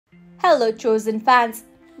Hello Chosen fans,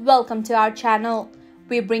 welcome to our channel.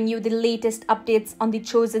 We bring you the latest updates on the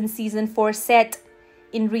Chosen Season 4 set.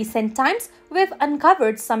 In recent times, we've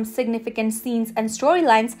uncovered some significant scenes and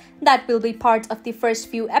storylines that will be part of the first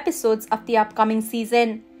few episodes of the upcoming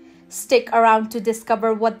season. Stick around to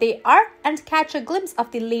discover what they are and catch a glimpse of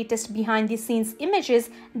the latest behind-the-scenes images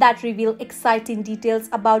that reveal exciting details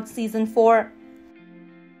about Season 4.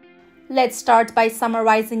 Let's start by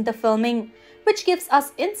summarizing the filming, which gives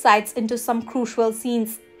us insights into some crucial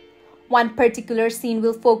scenes. One particular scene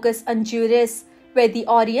will focus on Judas, where the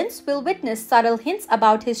audience will witness subtle hints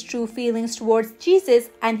about his true feelings towards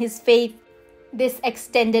Jesus and his faith. This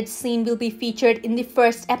extended scene will be featured in the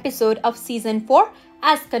first episode of Season 4,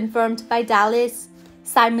 as confirmed by Dallas.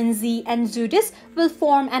 Simon Z and Judas will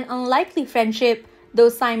form an unlikely friendship, though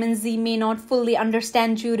Simon Z may not fully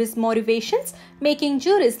understand Judas' motivations, making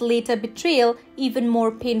Judas' later betrayal even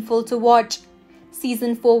more painful to watch.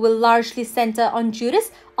 Season 4 will largely center on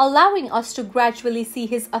Judas, allowing us to gradually see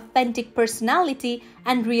his authentic personality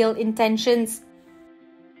and real intentions.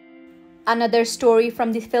 Another story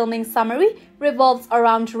from the filming summary revolves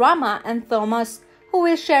around Rama and Thomas, who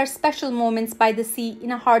will share special moments by the sea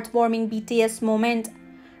in a heartwarming BTS moment.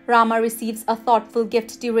 Rama receives a thoughtful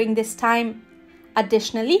gift during this time.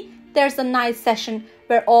 Additionally, there's a night session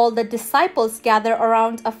where all the disciples gather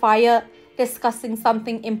around a fire, discussing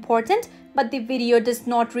something important, but the video does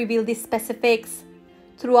not reveal the specifics.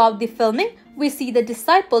 Throughout the filming, we see the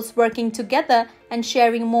disciples working together and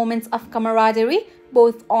sharing moments of camaraderie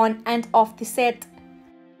both on and off the set.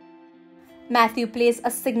 Matthew plays a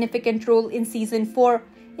significant role in Season 4,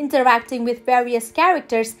 interacting with various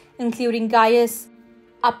characters including Gaius.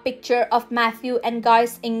 A picture of Matthew and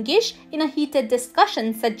Gaius engaged in a heated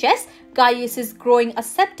discussion suggests Gaius' growing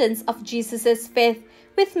acceptance of Jesus' faith,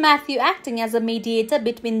 with Matthew acting as a mediator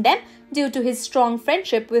between them due to his strong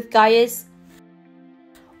friendship with Gaius.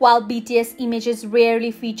 While BTS images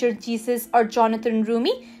rarely feature Jesus or Jonathan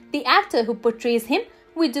Rumi, the actor who portrays him,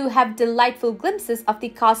 we do have delightful glimpses of the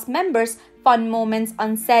cast members' fun moments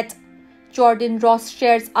on set. Jordan Ross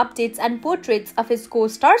shares updates and portraits of his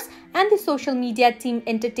co-stars, and the social media team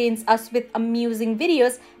entertains us with amusing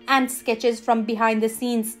videos and sketches from behind the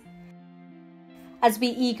scenes. As we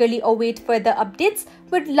eagerly await further updates,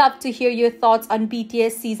 we'd love to hear your thoughts on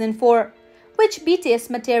BTS Season 4. Which BTS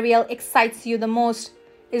material excites you the most?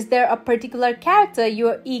 Is there a particular character you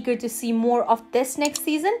are eager to see more of this next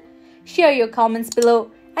season? Share your comments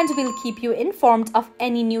below, and we'll keep you informed of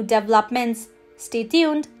any new developments. Stay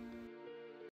tuned.